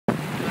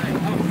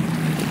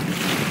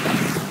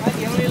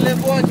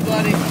live once,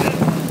 buddy.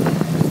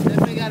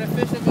 Definitely got a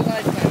fish of a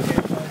lifetime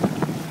here, buddy.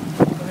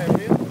 Go ahead,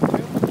 reel.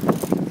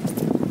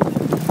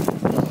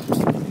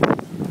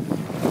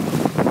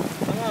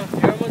 Come on,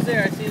 you're almost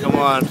there. I see the Come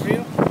on.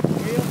 Reel.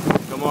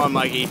 Come on,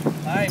 Mikey.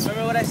 Alright,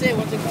 remember what I say.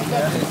 Once it comes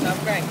up, just stop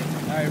cranking.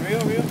 Alright,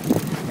 reel. Reel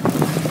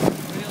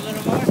a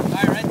little more.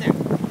 Alright, right there.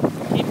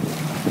 Keep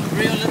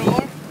reel a little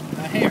more.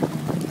 Here.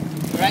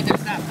 Right there,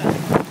 stop that.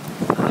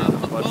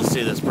 Let's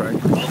see this break.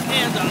 Both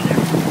hands on there.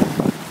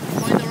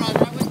 Point the rod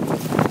that way.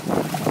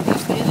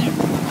 Stay there.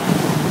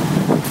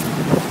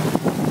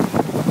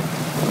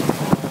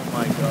 Oh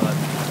my God.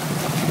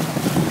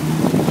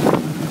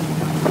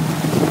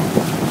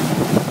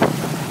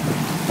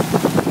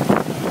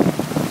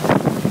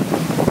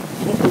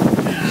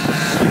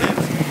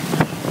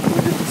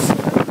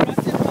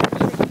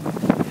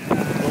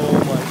 Oh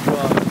my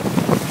God.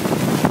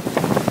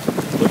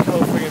 Look how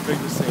freaking big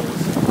this thing is.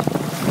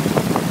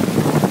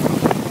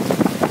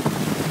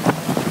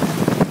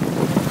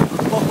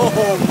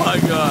 Oh my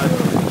God.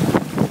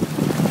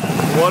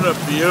 What a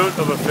beaut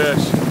of a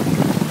fish.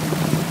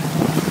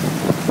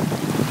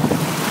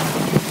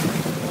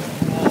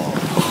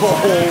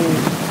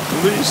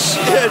 Holy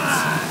shit.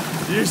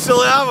 You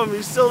still have him.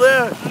 He's still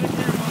there.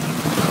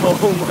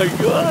 Oh my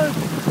God.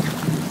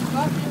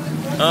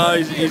 Oh,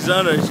 he's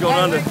under. He's going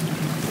under.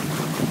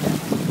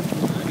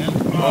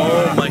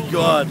 Oh my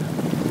God.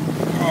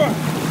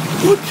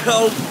 Look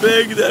how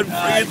big that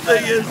freaking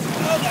thing is.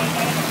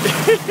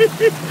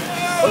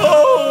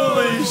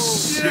 Holy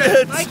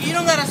shit! Mikey, you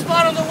don't got a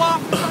spot on the wall?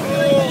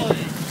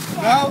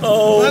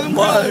 Oh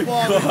my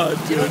God,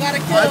 You don't dude. got to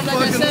kill him like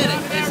I said.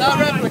 It's not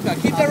replica.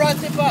 Keep the rod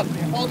tip up.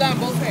 Hold on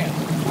both hands.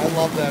 I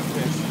love that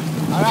fish.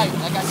 Alright,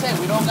 like I said,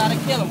 we don't got to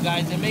kill them,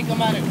 guys. They make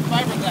them out of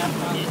fiberglass.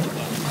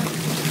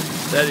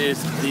 That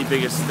is the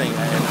biggest thing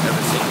I have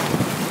ever seen.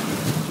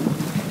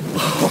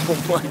 Oh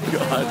my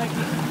God.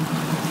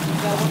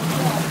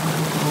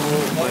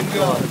 Oh my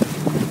God.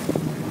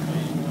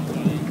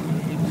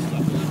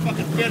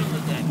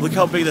 Look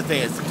how big the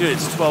thing is. Dude,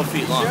 it's 12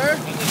 feet long. Sure?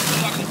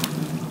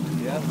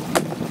 Yeah.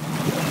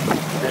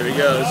 There he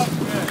goes.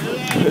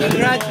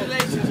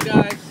 Congratulations,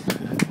 guys.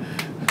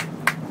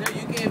 There,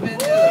 you gave in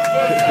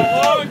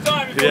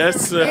Yes,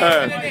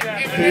 sir.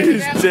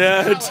 He's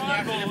dead.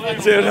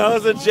 Dude,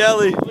 how's the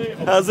jelly?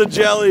 How's the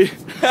jelly?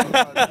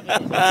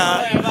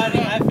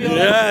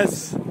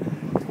 Yes.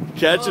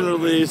 Catch and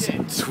release,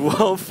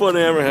 12-foot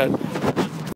hammerhead.